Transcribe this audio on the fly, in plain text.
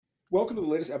Welcome to the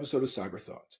latest episode of Cyber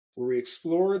Thoughts, where we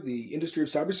explore the industry of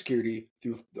cybersecurity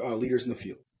through leaders in the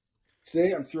field.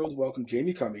 Today, I'm thrilled to welcome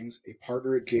Jamey Cummings, a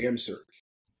partner at JM Search.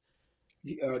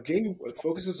 Jamey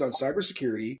focuses on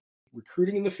cybersecurity,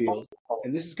 recruiting in the field,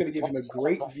 and this is going to give him a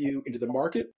great view into the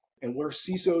market and where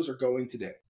CISOs are going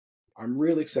today. I'm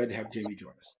really excited to have Jamey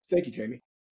join us. Thank you, Jamey.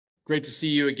 Great to see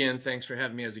you again. Thanks for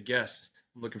having me as a guest.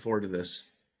 I'm looking forward to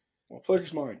this. Well,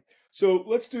 pleasure's mine. So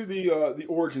let's do the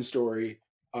origin story.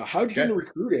 How did you get into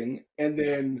recruiting, and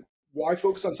then why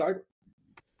focus on cyber?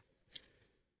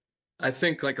 I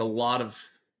think like a lot of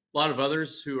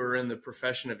others who are in the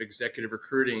profession of executive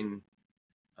recruiting,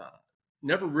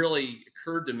 never really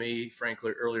occurred to me,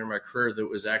 frankly, earlier in my career that it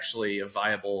was actually a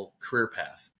viable career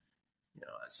path. You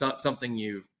know, it's not something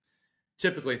you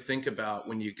typically think about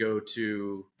when you go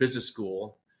to business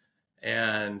school.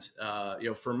 And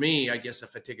for me, I guess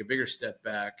if I take a bigger step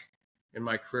back in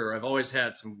my career, I've always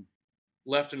had some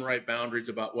left and right boundaries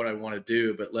about what I want to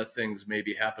do, but let things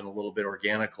maybe happen a little bit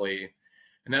organically.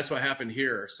 And that's what happened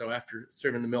here. So after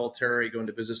serving in the military, going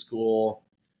to business school,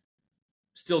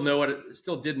 still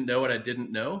didn't know what I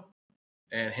didn't know,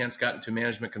 and hence got into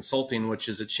management consulting, which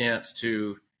is a chance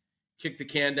to kick the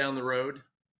can down the road,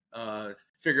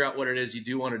 figure out what it is you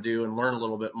do want to do and learn a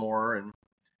little bit more, and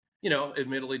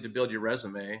admittedly to build your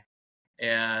resume.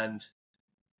 And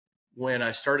when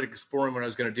I started exploring what I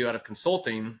was going to do out of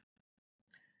consulting,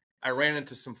 I ran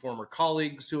into some former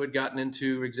colleagues who had gotten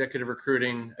into executive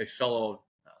recruiting, a fellow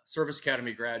service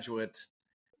academy graduate.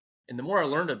 And the more I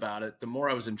learned about it, the more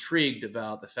I was intrigued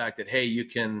about the fact that, hey, you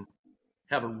can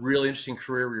have a really interesting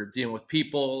career where you're dealing with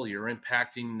people, you're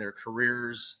impacting their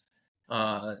careers.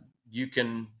 You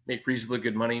can make reasonably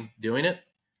good money doing it.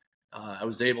 I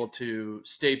was able to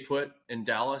stay put in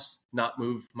Dallas, not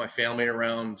move my family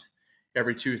around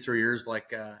every 2 or 3 years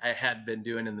like I had been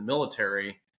doing in the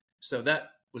military. So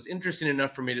that was interesting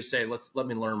enough for me to say, let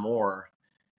me learn more.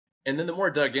 And then the more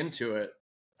I dug into it,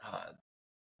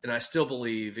 and I still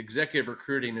believe executive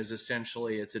recruiting is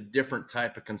essentially, it's a different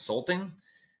type of consulting.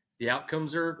 The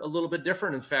outcomes are a little bit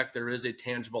different. In fact, there is a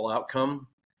tangible outcome.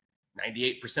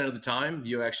 98% of the time,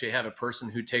 you actually have a person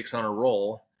who takes on a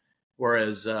role.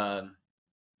 Whereas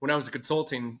when I was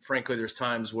consulting, frankly, there's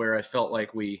times where I felt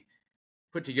like we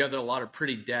put together a lot of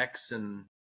pretty decks and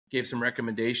gave some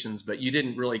recommendations, but you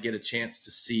didn't really get a chance to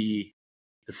see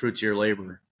the fruits of your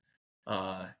labor.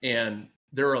 And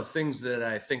there are things that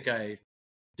I think I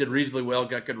did reasonably well,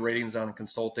 got good ratings on in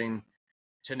consulting: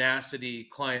 tenacity,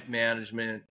 client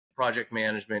management, project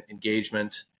management,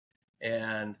 engagement.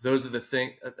 And those are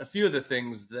a few of the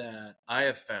things that I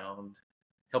have found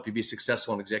help you be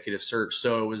successful in executive search.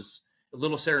 So it was a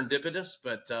little serendipitous,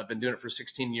 but I've been doing it for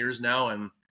 16 years now, and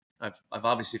I've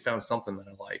obviously found something that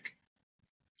I like.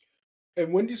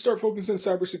 And when do you start focusing on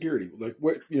cybersecurity? Like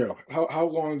how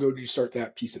long ago did you start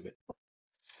that piece of it?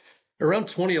 Around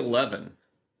 2011.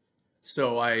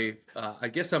 So I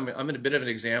guess I'm in a bit of an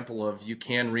example of you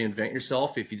can reinvent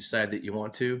yourself if you decide that you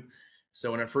want to.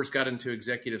 So when I first got into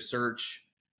executive search,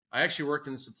 I actually worked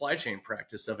in the supply chain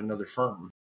practice of another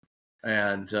firm.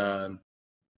 And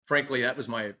frankly, that was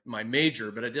my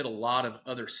major, but I did a lot of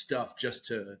other stuff just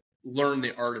to learn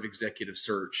the art of executive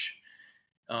search.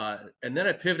 And then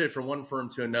I pivoted from one firm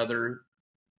to another,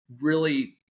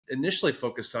 really initially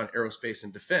focused on aerospace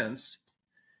and defense.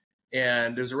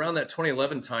 And it was around that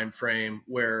 2011 timeframe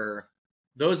where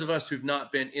those of us who've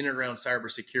not been in and around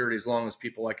cybersecurity as long as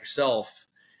people like yourself,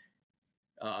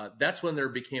 that's when there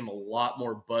became a lot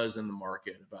more buzz in the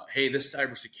market about, hey, this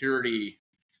cybersecurity,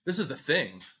 this is the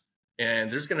thing. And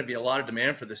there's going to be a lot of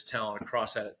demand for this talent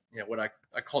across that, what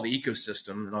I call the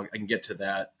ecosystem, and I can get to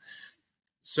that.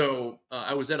 So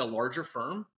I was at a larger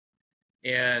firm,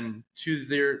 and to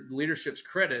their leadership's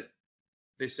credit,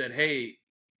 they said, hey,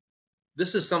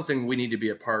 this is something we need to be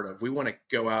a part of. We want to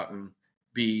go out and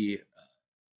be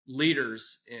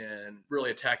leaders in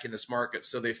really attacking this market.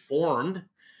 So they formed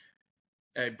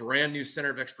a brand new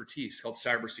center of expertise called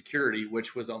cybersecurity,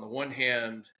 which was on the one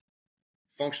hand,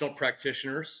 functional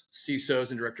practitioners,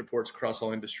 CISOs and direct reports across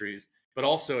all industries, but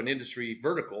also an industry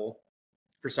vertical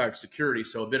for cybersecurity.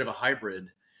 So a bit of a hybrid.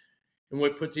 And we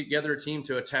put together a team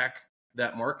to attack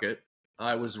that market.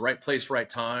 I was right place, right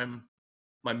time.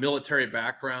 My military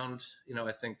background,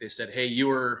 I think they said, hey, you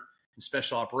were in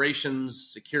special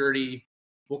operations, security.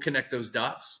 We'll connect those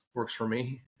dots. Works for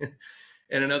me.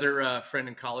 And another friend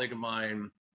and colleague of mine,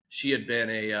 she had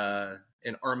been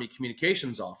an Army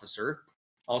communications officer,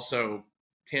 also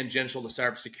tangential to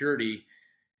cybersecurity.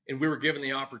 And we were given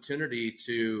the opportunity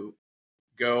to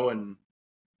go and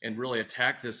really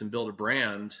attack this and build a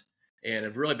brand. And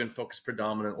have really been focused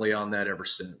predominantly on that ever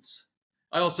since.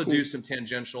 I also Cool. do some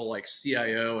tangential like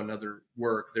CIO and other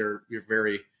work. You're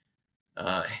very,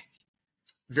 uh,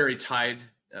 very tied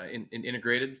and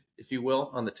integrated, if you will,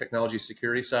 on the technology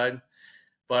security side.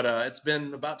 But it's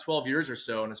been about 12 years or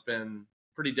so, and it's been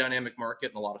a pretty dynamic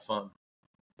market and a lot of fun.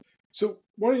 So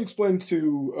why don't you explain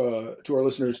to our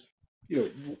listeners,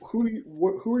 who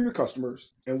are your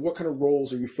customers and what kind of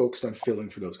roles are you focused on filling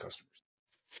for those customers?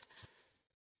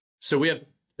 So we have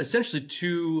essentially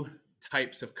two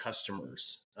types of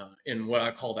customers in what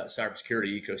I call that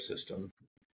cybersecurity ecosystem.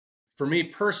 For me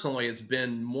personally, it's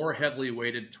been more heavily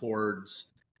weighted towards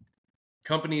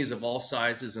companies of all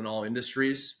sizes and all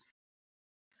industries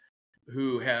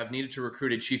who have needed to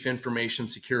recruit a chief information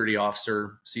security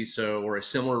officer, CISO, or a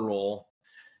similar role.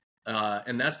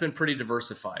 And that's been pretty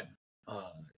diversified.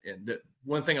 And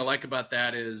one thing I like about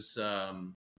that is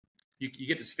you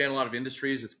get to span a lot of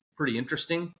industries. It's pretty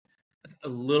interesting, a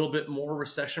little bit more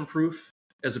recession proof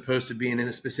as opposed to being in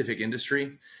a specific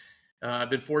industry.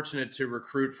 I've been fortunate to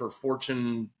recruit for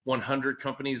Fortune 100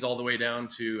 companies all the way down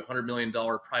to $100 million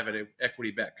private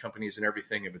equity backed companies and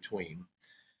everything in between.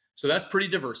 So that's pretty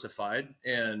diversified.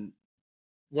 And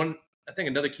I think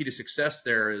another key to success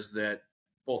there is that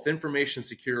both information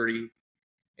security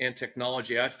and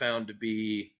technology I found to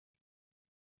be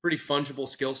pretty fungible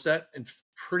skill set and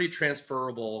pretty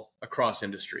transferable across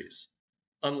industries.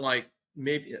 Unlike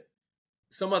maybe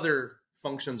some other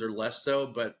functions are less so,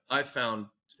 but I found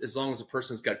as long as a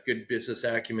person's got good business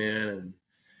acumen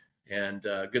and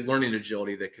good learning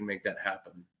agility, they can make that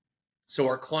happen. So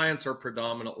our clients are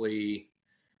predominantly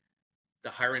the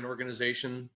hiring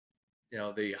organization.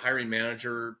 The hiring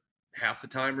manager half the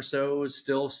time or so is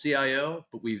still CIO,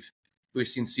 but we've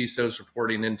seen CISOs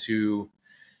reporting into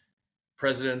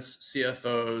presidents,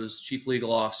 CFOs, chief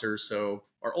legal officers. So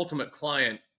our ultimate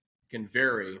client can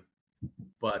vary,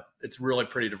 but it's really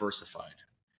pretty diversified.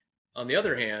 On the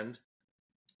other hand,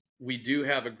 we do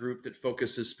have a group that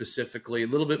focuses specifically a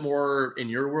little bit more in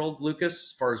your world, Lucas,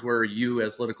 as far as where you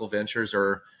as Political Ventures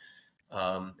are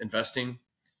investing.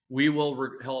 We will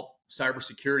help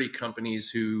cybersecurity companies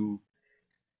who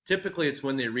typically it's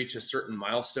when they reach a certain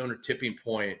milestone or tipping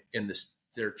point in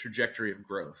their trajectory of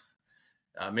growth.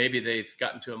 Maybe they've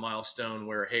gotten to a milestone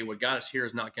where, hey, what got us here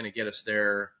is not going to get us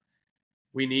there.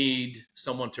 We need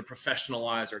someone to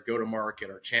professionalize our go-to-market,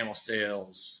 our channel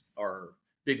sales, our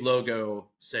big logo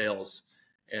sales.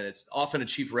 And it's often a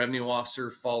chief revenue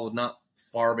officer, followed not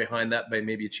far behind that by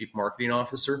maybe a chief marketing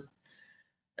officer.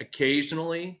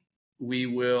 Occasionally, we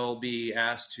will be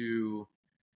asked to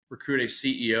recruit a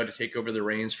CEO to take over the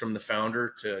reins from the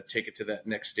founder to take it to that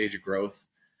next stage of growth.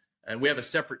 And we have a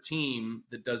separate team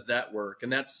that does that work.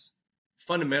 And that's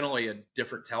fundamentally a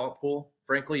different talent pool,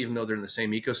 frankly, even though they're in the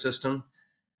same ecosystem.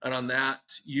 And on that,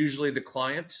 usually the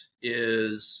client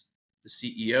is the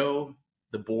CEO,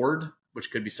 the board, which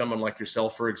could be someone like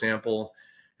yourself, for example,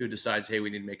 who decides, hey,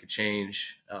 we need to make a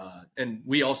change. And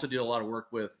we also do a lot of work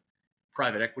with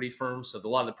private equity firms. So a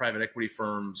lot of the private equity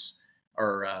firms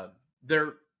are,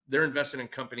 they're invested in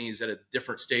companies at a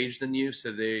different stage than you.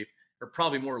 So they are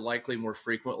probably more likely, more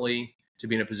frequently to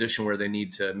be in a position where they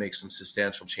need to make some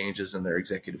substantial changes in their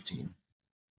executive team.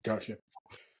 Gotcha.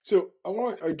 So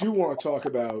I do want to talk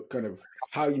about kind of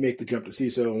how you make the jump to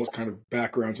CISO and what kind of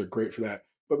backgrounds are great for that.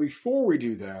 But before we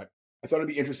do that, I thought it'd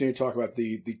be interesting to talk about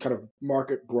the kind of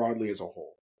market broadly as a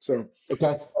whole. So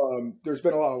Okay. There's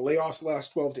been a lot of layoffs the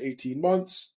last 12 to 18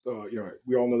 months.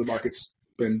 We all know the market's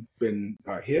been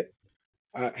hit.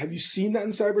 Have you seen that in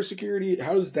cybersecurity?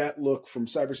 How does that look from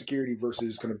cybersecurity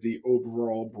versus kind of the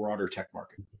overall broader tech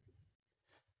market?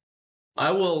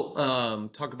 I will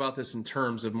talk about this in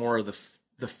terms of more of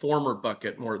the former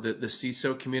bucket, more the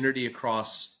CISO community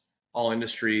across all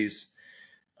industries.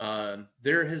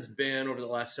 There has been over the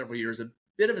last several years a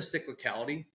bit of a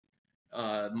cyclicality.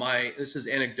 This is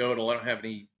anecdotal. I don't have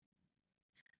any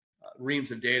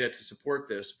reams of data to support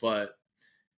this, but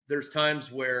there's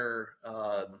times where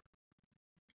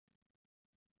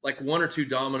like one or two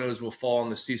dominoes will fall in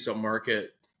the CISO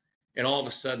market, and all of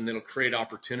a sudden it'll create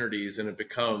opportunities, and it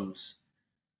becomes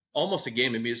almost a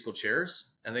game of musical chairs.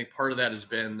 I think part of that has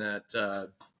been that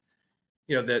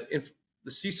that if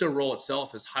the CISO role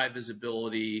itself is high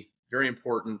visibility, very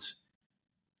important,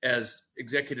 as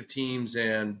executive teams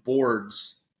and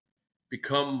boards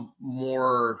become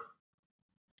more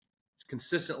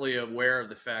consistently aware of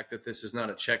the fact that this is not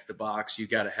a check the box. You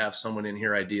got to have someone in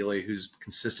here ideally who's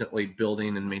consistently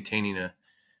building and maintaining a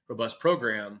robust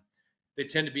program. They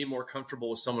tend to be more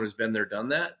comfortable with someone who's been there, done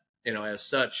that. As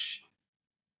such,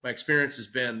 my experience has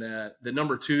been that the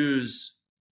number twos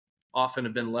often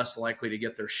have been less likely to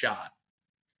get their shot.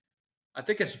 I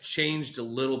think it's changed a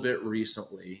little bit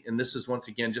recently, and this is once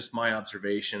again just my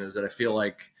observation, is that I feel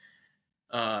like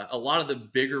a lot of the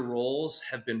bigger roles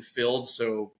have been filled,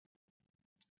 so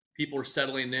people are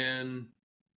settling in,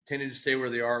 tending to stay where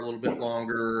they are a little bit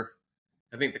longer.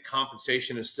 I think the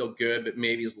compensation is still good, but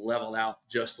maybe is leveled out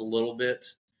just a little bit,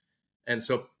 and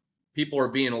so people are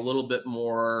being a little bit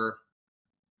more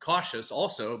cautious,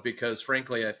 also because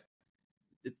frankly, it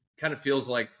kind of feels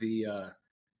like the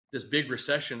this big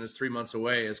recession is 3 months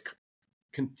away, as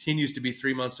continues to be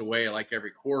 3 months away, like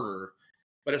every quarter.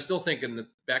 But I still think in the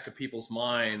back of people's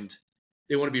mind,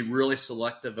 they want to be really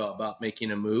selective about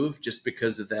making a move just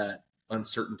because of that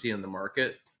uncertainty in the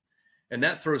market. And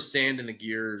that throws sand in the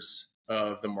gears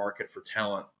of the market for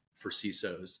talent for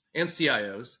CISOs and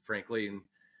CIOs, frankly,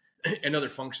 and other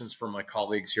functions for my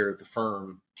colleagues here at the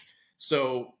firm.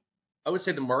 So I would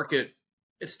say the market,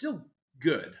 it's still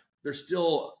good. There's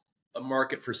still a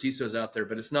market for CISOs out there,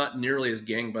 but it's not nearly as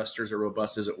gangbusters or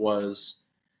robust as it was.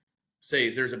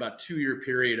 Say there's about 2 year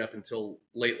period up until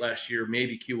late last year,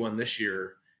 maybe Q1 this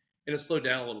year, and it slowed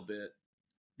down a little bit.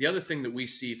 The other thing that we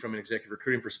see from an executive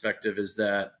recruiting perspective is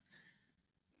that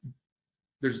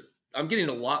there's I'm getting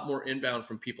a lot more inbound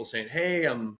from people saying, "Hey,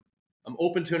 I'm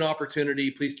open to an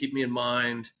opportunity. Please keep me in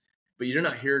mind." But you're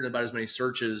not hearing about as many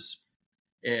searches,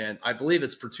 and I believe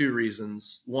it's for two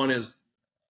reasons. One is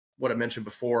what I mentioned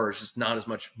before, is just not as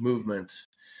much movement.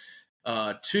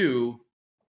 Two,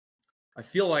 I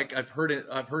feel like I've heard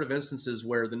of instances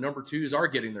where the number twos are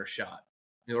getting their shot.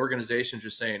 The organization's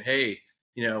just saying, "Hey,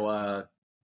 you know,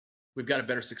 we've got a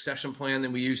better succession plan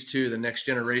than we used to. The next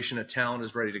generation of talent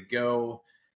is ready to go,"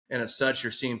 and as such,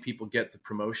 you're seeing people get the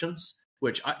promotions,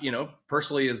 which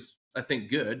personally is, I think,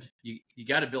 good. You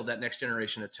got to build that next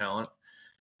generation of talent,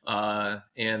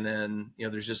 and then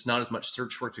there's just not as much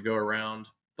search work to go around.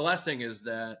 The last thing is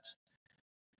that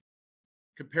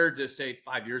compared to say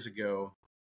 5 years ago,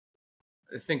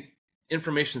 I think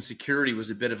information security was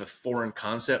a bit of a foreign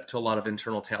concept to a lot of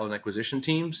internal talent acquisition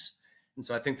teams. And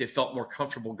so I think they felt more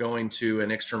comfortable going to an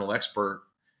external expert.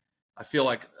 I feel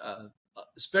like,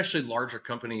 especially larger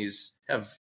companies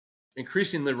have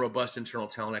increasingly robust internal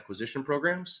talent acquisition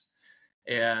programs,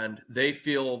 and they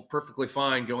feel perfectly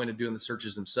fine going and doing the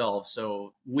searches themselves.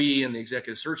 So we in the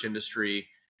executive search industry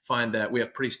find that we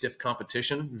have pretty stiff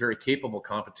competition, very capable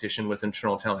competition with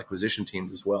internal talent acquisition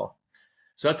teams as well.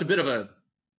 So that's a bit of a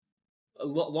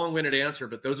long-winded answer,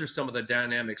 but those are some of the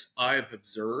dynamics I've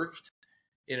observed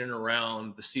in and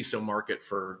around the CISO market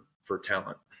for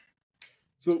talent.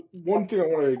 So one thing I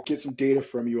want to get some data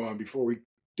from you on before we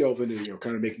delve into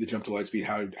kind of making the jump to Lightspeed,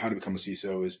 how to become a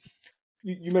CISO is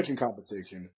you mentioned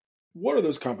compensation. What are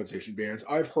those compensation bands?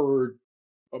 I've heard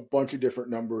a bunch of different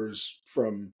numbers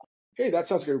from, hey, that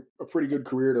sounds like a pretty good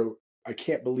career, to I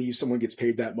can't believe someone gets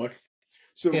paid that much.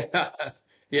 So Yeah. can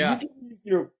you Yeah.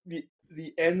 give me,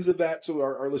 the ends of that so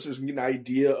our listeners can get an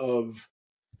idea of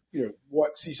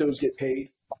what CISOs get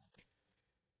paid?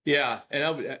 Yeah. And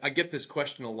I get this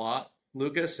question a lot,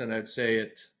 Lucas, and I'd say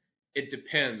it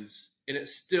depends. And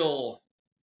it's still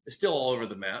all over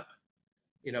the map.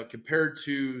 Compared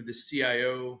to the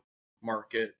CIO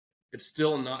market, it's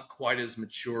still not quite as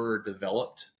mature or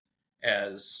developed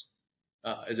as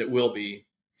it will be.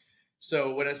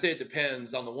 So when I say it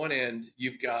depends, on the one end,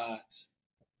 you've got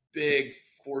big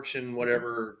Fortune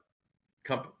whatever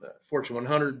Fortune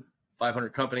 100, 500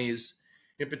 companies.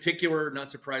 In particular, not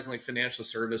surprisingly, financial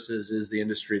services is the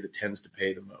industry that tends to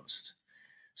pay the most.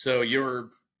 So your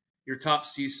top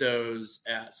CISOs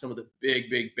at some of the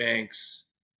big banks,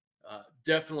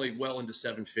 definitely well into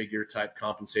seven-figure type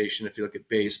compensation if you look at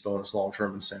base, bonus,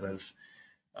 long-term incentive.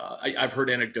 I've heard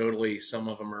anecdotally some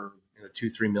of them are in the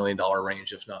 $2-3 million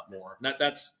range, if not more.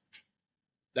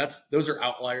 Those are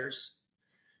outliers.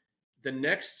 The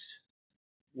next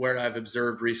where I've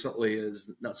observed recently is,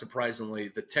 not surprisingly,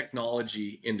 the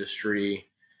technology industry.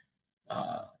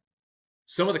 Uh,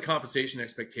 some of the compensation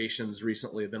expectations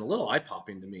recently have been a little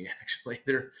eye-popping to me. Actually,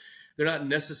 they're not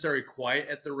necessarily quite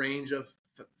at the range of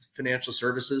financial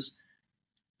services,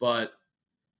 but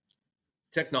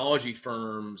technology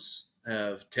firms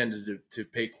have tended to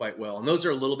pay quite well, and those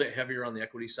are a little bit heavier on the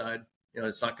equity side.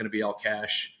 It's not going to be all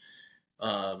cash.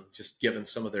 Just given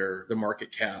some of the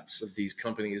market caps of these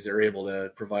companies, they're able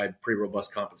to provide pretty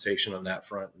robust compensation on that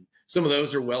front. And some of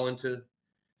those are well into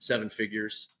seven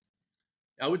figures.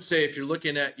 I would say if you're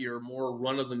looking at your more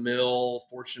run-of-the-mill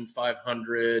Fortune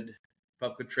 500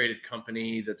 publicly traded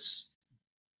company that's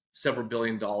several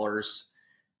 $billion,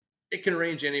 it can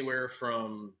range anywhere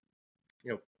from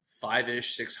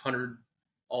five-ish, 600,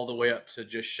 all the way up to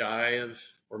just shy of,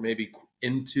 or maybe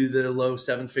into the low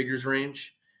seven figures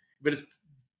range. But it's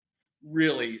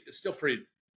really it's still pretty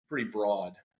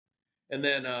broad. And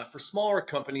then for smaller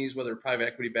companies, whether private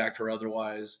equity backed or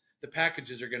otherwise, the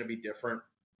packages are going to be different.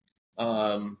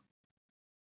 And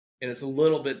it's a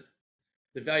little bit,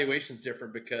 the valuation's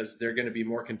different because they're going to be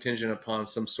more contingent upon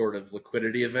some sort of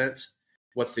liquidity event.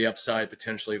 What's the upside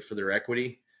potentially for their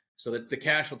equity? So that the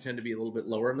cash will tend to be a little bit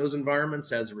lower in those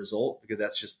environments as a result, because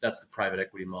that's the private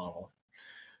equity model.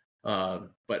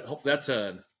 But hopefully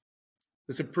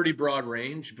it's a pretty broad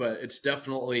range, but it's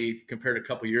definitely, compared to a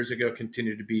couple of years ago,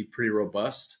 continued to be pretty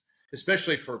robust,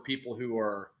 especially for people who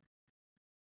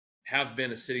have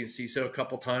been a sitting CISO a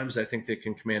couple times. I think they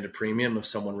can command a premium if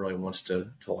someone really wants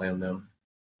to land them.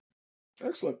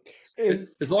 Excellent. And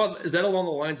Is that along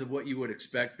the lines of what you would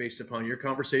expect based upon your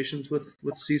conversations with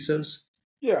CISOs?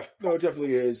 yeah, no, it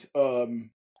definitely is.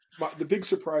 The big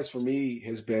surprise for me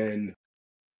has been,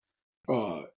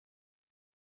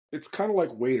 it's kind of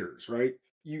like waiters, right?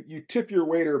 You tip your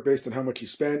waiter based on how much you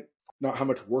spent, not how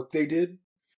much work they did.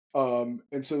 And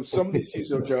so some of these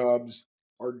CISO jobs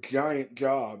are giant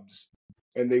jobs,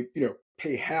 and they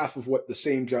pay half of what the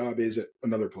same job is at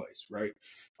another place, right?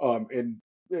 And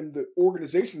the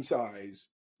organization size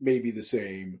may be the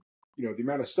same. The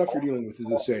amount of stuff you're dealing with is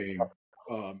the same.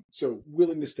 So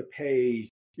willingness to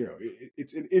pay,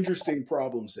 it's an interesting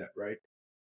problem set, right?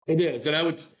 It is,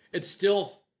 and it's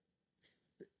still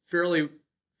fairly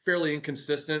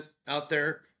inconsistent out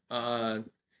there. And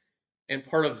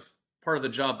part of the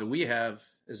job that we have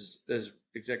as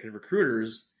executive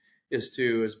recruiters is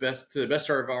to the best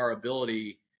of our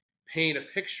ability paint a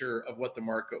picture of what the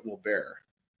market will bear.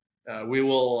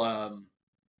 We'll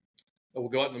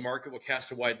go out in the market, we'll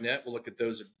cast a wide net, we'll look at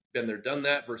those who've been there, done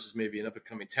that, versus maybe an up and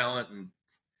coming talent, and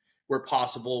where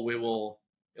possible, we will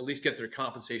at least get their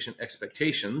compensation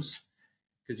expectations,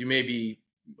 because you may be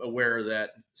aware that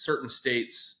certain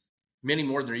states, many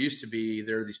more than there used to be,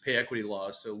 there are these pay equity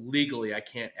laws. So legally, I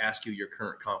can't ask you your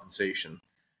current compensation.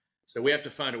 So we have to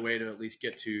find a way to at least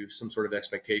get to some sort of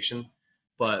expectation.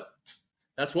 But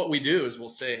that's what we do, is we'll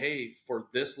say, hey, for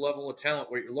this level of talent,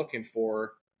 what you're looking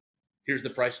for, here's the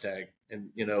price tag. And,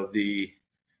 the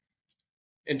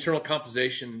internal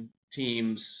compensation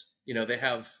teams, they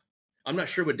have, I'm not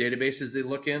sure what databases they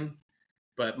look in,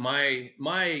 but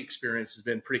my experience has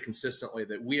been pretty consistently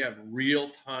that we have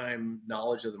real-time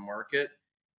knowledge of the market.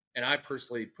 And I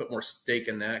personally put more stake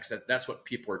in that, because that's what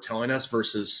people are telling us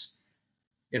versus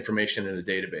information in a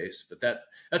database. But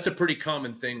that's a pretty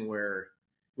common thing where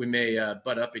we may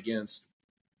butt up against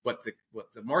what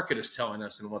the market is telling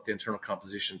us and what the internal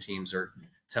composition teams are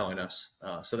telling us.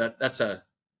 So it's a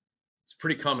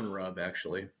pretty common rub,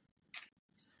 actually.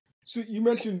 So you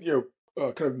mentioned,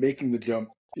 kind of making the jump,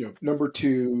 number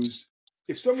twos.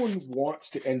 If someone wants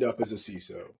to end up as a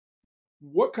CISO,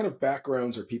 what kind of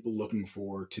backgrounds are people looking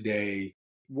for today?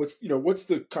 What's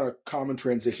the kind of common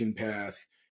transition path?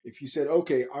 If you said,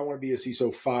 okay, I want to be a CISO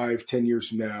 5-10 years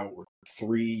from now, or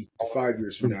 3 to 5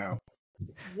 years from now,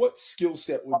 what skill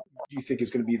set do you think is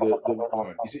going to be the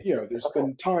one? Is it, there's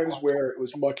been times where it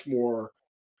was much more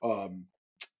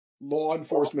law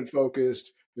enforcement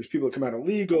focused. There's people that come out of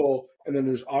legal, and then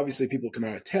there's obviously people that come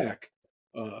out of tech.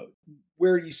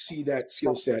 Where do you see that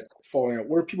skill set falling out?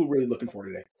 What are people really looking for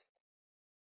today?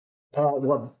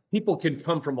 Well, people can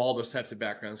come from all those types of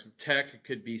backgrounds. From tech, it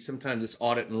could be, sometimes it's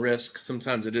audit and risk.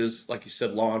 Sometimes it is, like you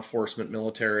said, law enforcement,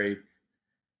 military.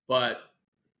 But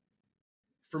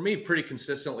for me, pretty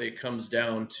consistently, it comes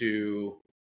down to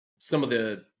some of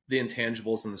the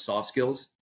intangibles and the soft skills.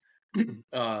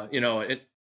 It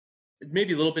may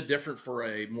be a little bit different for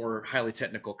a more highly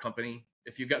technical company.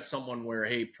 If you've got someone where,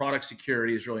 hey, product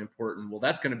security is really important, well,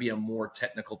 that's going to be a more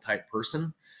technical type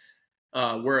person.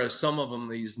 Whereas some of them,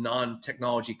 these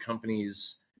non-technology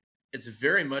companies, it's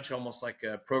very much almost like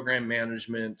a program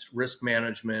management, risk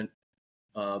management,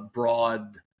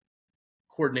 broad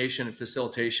coordination and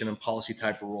facilitation and policy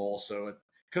type of role. So it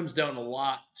comes down a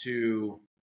lot to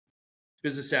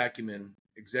business acumen,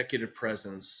 executive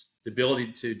presence, the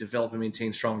ability to develop and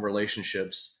maintain strong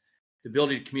relationships, the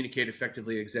ability to communicate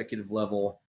effectively at executive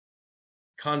level,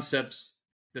 concepts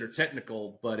that are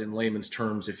technical, but in layman's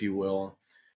terms, if you will,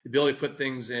 the ability to put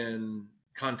things in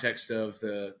context of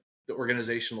the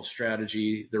organizational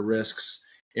strategy, the risks,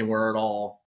 and where it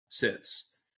all sits.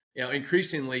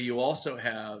 Increasingly, you also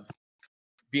have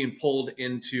being pulled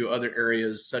into other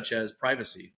areas such as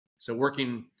privacy. So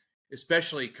working,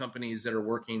 especially companies that are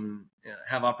working,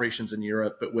 have operations in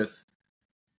Europe, but with,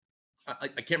 I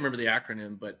can't remember the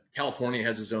acronym, but California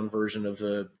has its own version of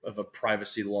a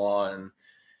privacy law. And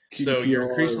GDPR, so you're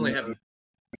increasingly having,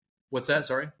 what's that?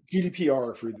 Sorry?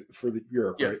 GDPR for the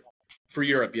Europe, Yeah. right? For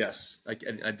Europe, yes.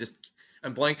 I just,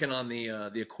 I'm blanking on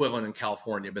the equivalent in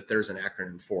California, but there's an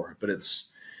acronym for it. But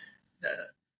it's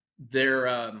they're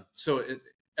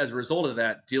as a result of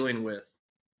that, dealing with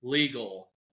legal,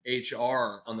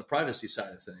 HR on the privacy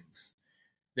side of things.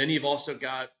 Then you've also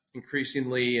got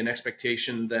increasingly an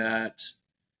expectation that,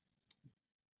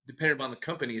 depending upon the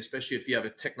company, especially if you have a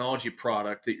technology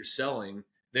product that you're selling,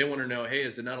 they want to know, hey,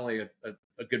 is it not only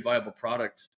a good, viable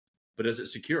product, but is it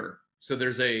secure? So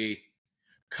there's a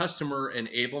customer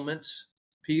enablement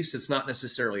piece. It's not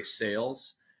necessarily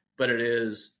sales, but it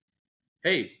is,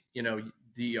 hey,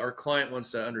 our client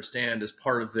wants to understand, as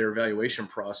part of their evaluation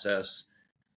process,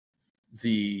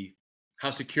 the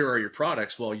how secure are your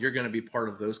products. Well, you're going to be part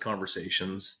of those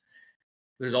conversations.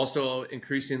 There's also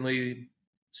increasingly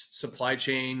supply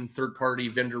chain, third party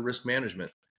vendor risk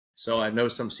management. So I know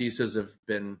some CISOs have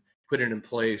been putting in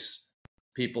place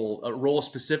a role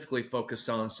specifically focused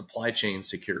on supply chain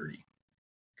security,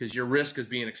 because your risk is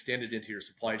being extended into your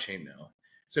supply chain now.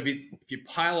 So if you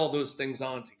pile all those things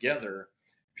on together,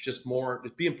 it's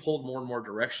being pulled more and more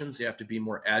directions. You have to be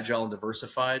more agile and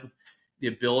diversified. The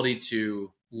ability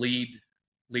to lead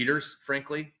leaders,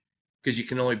 frankly, because you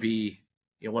can only be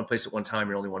one place at one time.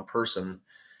 You're only one person.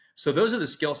 So those are the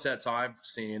skill sets I've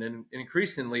seen, and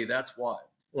increasingly that's why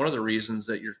one of the reasons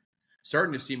that you're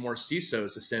starting to see more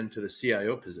CISOs ascend to the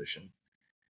CIO position.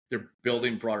 They're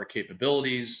building broader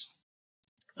capabilities,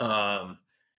 and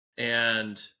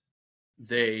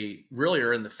they really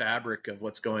are in the fabric of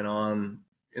what's going on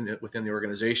within the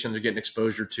organization. They're getting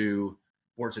exposure to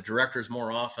boards of directors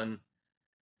more often.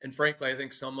 And frankly, I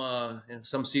think some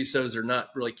CISOs are not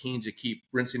really keen to keep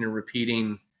rinsing and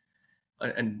repeating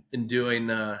and doing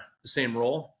the same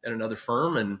role at another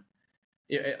firm. And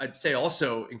I'd say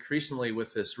also, increasingly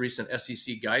with this recent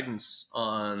SEC guidance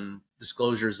on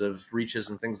disclosures of breaches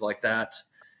and things like that,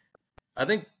 I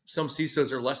think some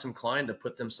CISOs are less inclined to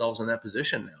put themselves in that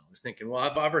position now. They're thinking, well,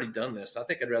 I've already done this. I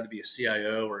think I'd rather be a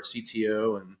CIO or a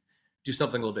CTO and do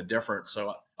something a little bit different.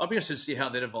 So I'll be interested to see how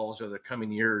that evolves over the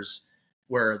coming years,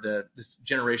 where this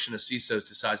generation of CISOs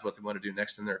decides what they want to do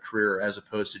next in their career, as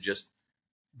opposed to just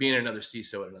being another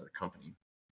CISO at another company.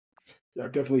 Yeah,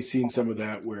 I've definitely seen some of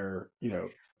that where,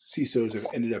 CISOs have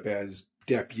ended up as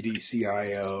deputy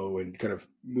CIO and kind of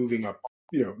moving up,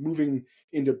 moving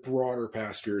into broader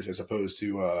pastures, as opposed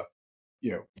to,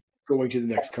 going to the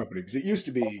next company. Because it used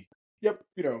to be, yep,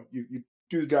 you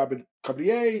do the job at company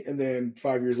A, and then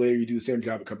 5 years later you do the same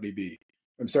job at company B.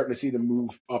 I'm starting to see them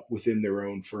move up within their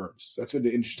own firms. That's been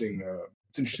an interesting.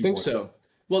 It's interesting. I think so.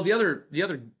 Well, the other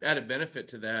added benefit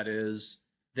to that is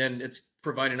then it's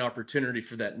providing opportunity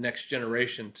for that next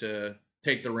generation to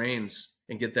take the reins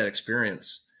and get that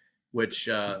experience, which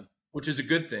is a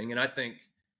good thing. And I think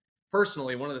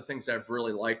personally, one of the things I've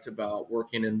really liked about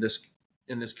working in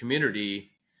this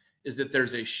community is that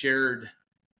there's a shared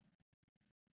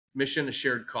mission, a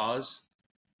shared cause.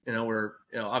 Where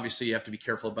obviously you have to be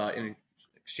careful about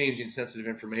exchanging sensitive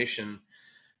information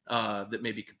that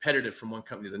may be competitive from one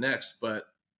company to the next, but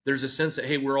there's a sense that,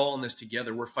 hey, we're all in this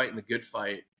together. We're fighting the good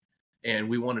fight, and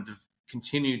we want to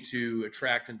continue to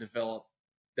attract and develop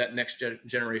that next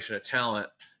generation of talent.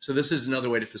 So this is another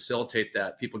way to facilitate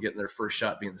that, people getting their first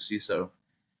shot being the CISO.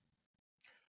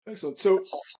 Excellent. So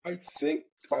I think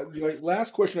my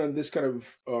last question on this kind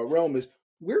of realm is,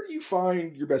 where do you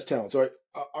find your best talent? So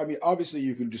I mean, obviously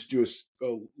you can just do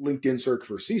a LinkedIn search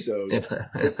for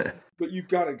CISOs, but you've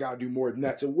got to do more than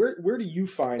that. So where do you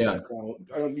find that talent?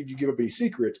 I don't need you to give up any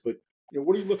secrets, but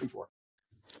what are you looking for?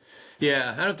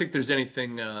 Yeah, I don't think there's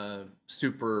anything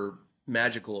super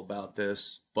magical about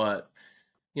this, but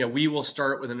we will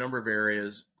start with a number of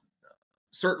areas.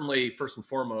 Certainly, first and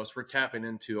foremost, we're tapping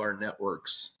into our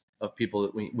networks of people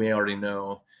that we already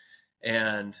know,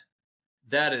 and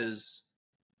that is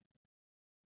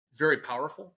very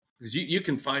powerful, because you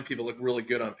can find people that look really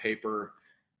good on paper,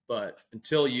 but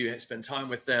until you spend time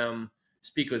with them,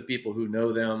 speak with people who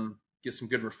know them, get some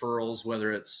good referrals,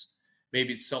 whether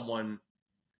maybe it's someone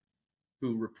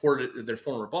who reported their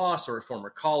former boss or a former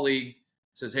colleague,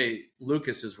 says, hey,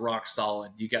 Lucas is rock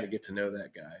solid. You got to get to know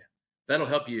that guy. That'll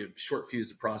help you short fuse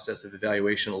the process of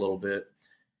evaluation a little bit.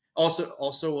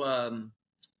 Also,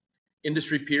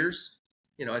 industry peers.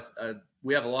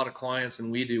 We have a lot of clients,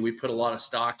 and we put a lot of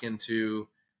stock into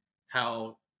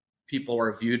how people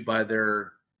are viewed by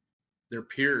their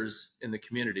peers in the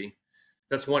community.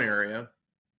 That's one area.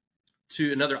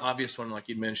 Another obvious one, like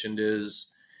you mentioned,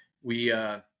 is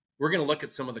we're going to look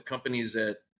at some of the companies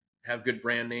that have good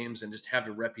brand names and just have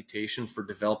a reputation for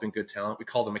developing good talent. We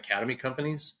call them academy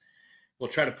companies. We'll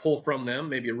try to pull from them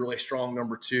maybe a really strong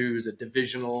number two, is a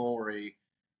divisional or a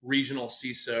regional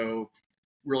CISO,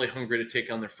 really hungry to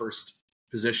take on their first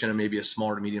position in maybe a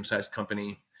smaller to medium-sized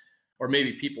company, or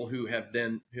maybe people who have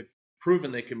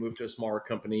proven they can move to a smaller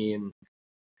company and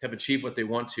have achieved what they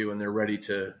want to, and they're ready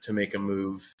to make a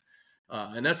move.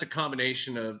 And that's a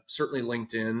combination of certainly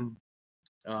LinkedIn.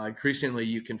 Increasingly,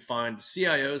 you can find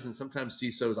CIOs and sometimes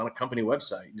CISOs on a company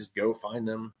website. You just go find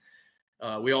them.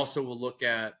 We also will look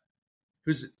at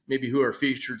who are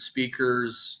featured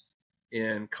speakers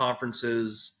in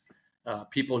conferences,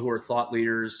 people who are thought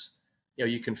leaders.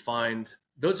 You can find,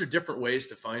 those are different ways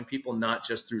to find people, not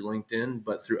just through LinkedIn,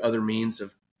 but through other means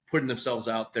of putting themselves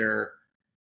out there,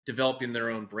 developing their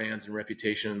own brands and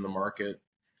reputation in the market.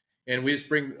 And we just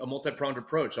bring a multi-pronged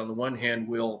approach. On the one hand,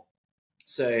 we'll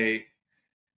say,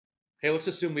 hey, let's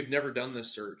assume we've never done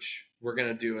this search. We're going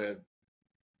to do a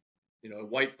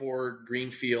whiteboard,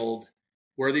 green field.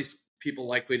 Where are these people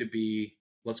likely to be?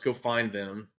 Let's go find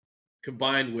them,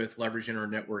 combined with leveraging our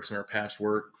networks and our past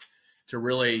work to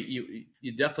really,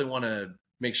 you definitely want to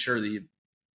make sure that you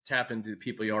tap into the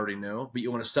people you already know, but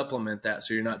you want to supplement that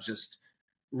so you're not just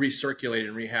recirculating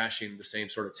and rehashing the same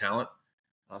sort of talent.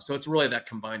 So it's really that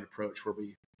combined approach where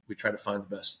we try to find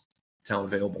the best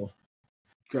talent available.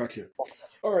 Gotcha.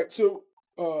 All right. So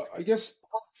I guess,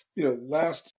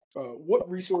 last, what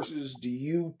resources do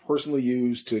you personally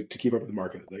use to keep up with the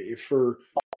market? Like if for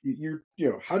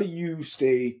how do you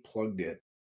stay plugged in?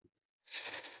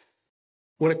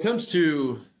 When it comes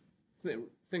to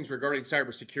things regarding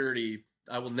cybersecurity,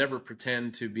 I will never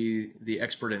pretend to be the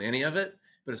expert in any of it.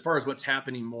 But as far as what's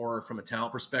happening more from a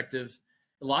talent perspective,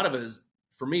 a lot of it is,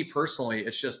 for me personally,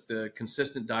 it's just the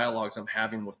consistent dialogues I'm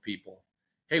having with people.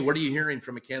 Hey, what are you hearing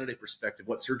from a candidate perspective?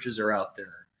 What searches are out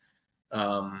there?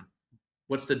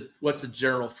 What's the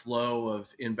general flow of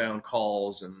inbound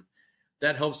calls? And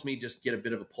that helps me just get a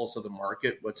bit of a pulse of the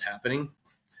market, what's happening.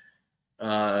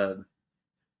 And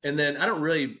then I don't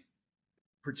really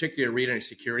particularly read any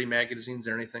security magazines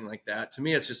or anything like that. To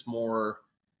me, it's just more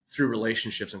through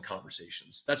relationships and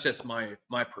conversations. That's just my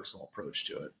personal approach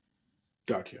to it.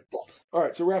 Gotcha. All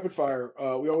right. So rapid fire.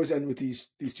 We always end with these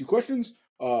two questions.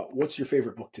 What's your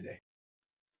favorite book today?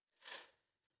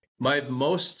 My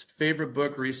most favorite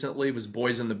book recently was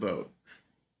Boys in the Boat.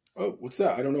 Oh, what's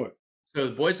that? I don't know it. So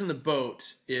the Boys in the Boat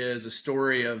is a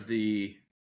story of the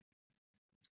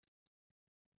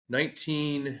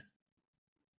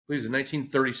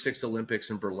 1936 Olympics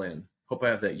in Berlin. Hope I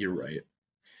have that year right.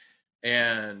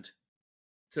 And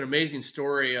it's an amazing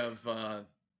story of the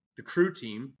crew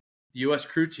team, the U.S.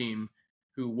 crew team,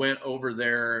 who went over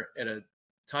there at a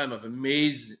time of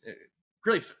amazing,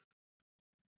 really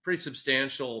pretty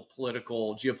substantial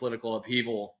geopolitical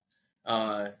upheaval.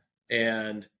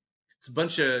 And it's a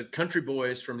bunch of country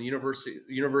boys from the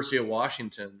University of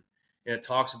Washington. And it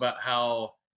talks about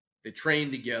how they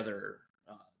trained together,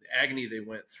 the agony they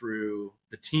went through,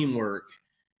 the teamwork,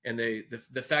 and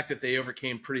the fact that they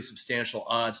overcame pretty substantial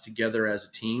odds together as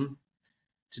a team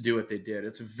to do what they did.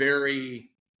 It's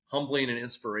very humbling and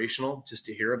inspirational just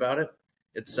to hear about it.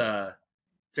 It's a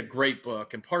great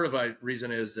book. And part of the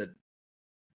reason is that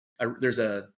there's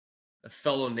a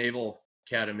fellow Naval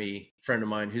Academy friend of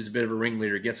mine who's a bit of a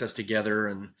ringleader, gets us together,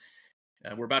 and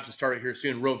we're about to start it here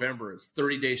soon. Rowvember. It's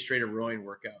 30 days straight of rowing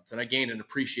workouts. And I gained an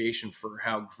appreciation for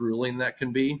how grueling that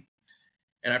can be.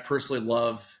 And I personally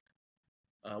love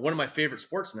one of my favorite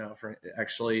sports now,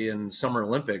 actually, in Summer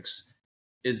Olympics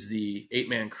is the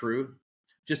 8-man crew.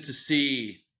 Just to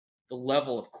see the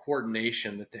level of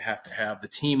coordination that they have to have, the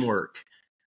teamwork,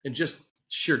 and just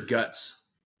sheer guts.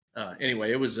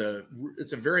 Anyway, it's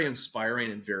a very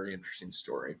inspiring and very interesting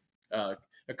story. A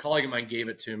colleague of mine gave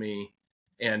it to me,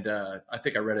 and I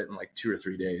think I read it in like 2 or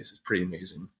 3 days. It's pretty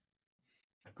amazing.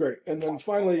 Great. And then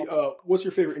finally, what's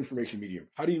your favorite information medium?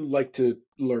 How do you like to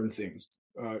learn things?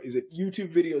 Is it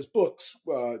YouTube videos, books,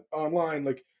 online?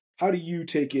 Like, how do you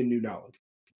take in new knowledge?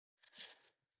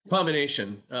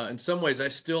 Combination. In some ways, I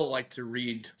still like to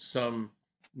read some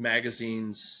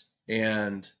magazines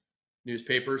and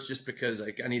newspapers just because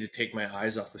I need to take my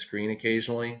eyes off the screen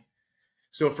occasionally.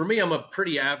 So for me, I'm a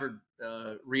pretty avid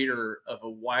reader of a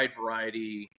wide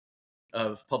variety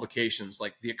of publications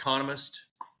like The Economist,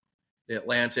 The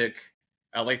Atlantic.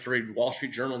 I like to read Wall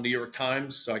Street Journal, New York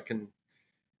Times, so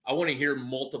I want to hear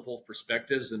multiple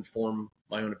perspectives and form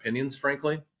my own opinions,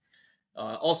 frankly.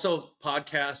 Also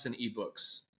podcasts and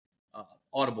ebooks,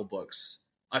 Audible books.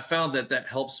 I found that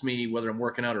helps me, whether I'm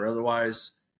working out or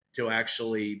otherwise, to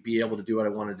actually be able to do what I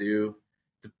want to do.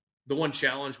 The one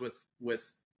challenge with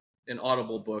an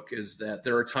Audible book is that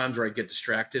there are times where I get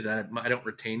distracted and I don't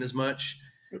retain as much.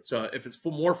 So if it's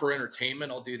more for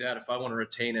entertainment, I'll do that. If I want to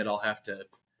retain it, I'll have to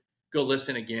go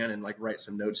listen again and like write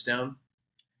some notes down.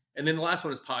 And then the last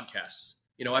one is podcasts.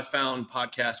 I found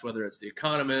podcasts, whether it's The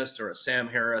Economist or a Sam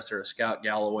Harris or a Scott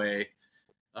Galloway.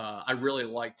 I really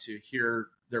like to hear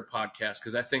their podcast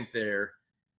because I think they're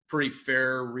pretty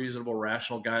fair, reasonable,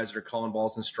 rational guys that are calling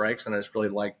balls and strikes, and I just really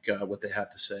like what they have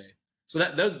to say. So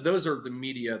those are the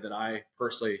media that I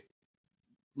personally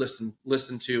listen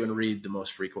to and read the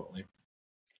most frequently.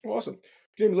 Awesome.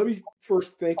 Jamey, let me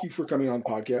first thank you for coming on the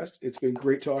podcast. It's been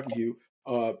great talking to you.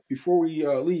 Before we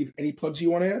leave, any plugs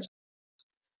you want to add?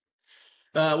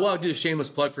 Well, I'll do a shameless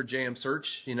plug for JM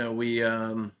Search.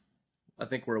 I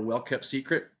think we're a well-kept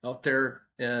secret out there,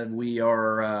 and we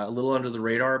are a little under the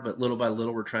radar, but little by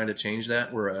little, we're trying to change that.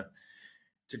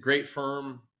 It's a great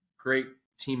firm, great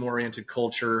team-oriented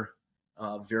culture,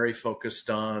 very focused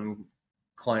on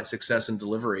client success and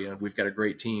delivery, and we've got a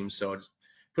great team. So just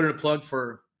put in a plug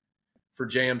for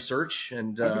JM Search,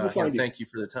 and How do people find you? thank you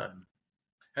for the time.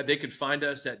 They could find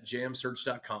us at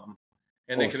jmsearch.com,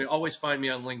 and they Awesome. can always find me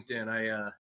on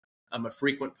LinkedIn. I'm a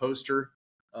frequent poster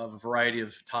of a variety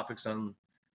of topics on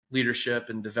leadership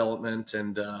and development,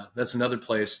 and that's another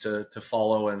place to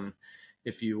follow. And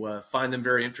if you find them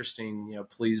very interesting,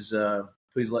 please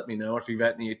let me know. If you've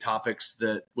got any topics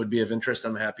that would be of interest,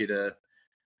 I'm happy to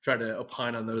try to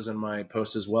opine on those in my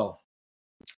post as well.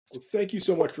 Well, thank you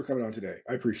so much for coming on today.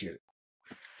 I appreciate it.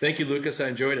 Thank you, Lucas. I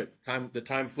enjoyed it. The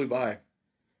time flew by.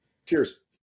 Cheers.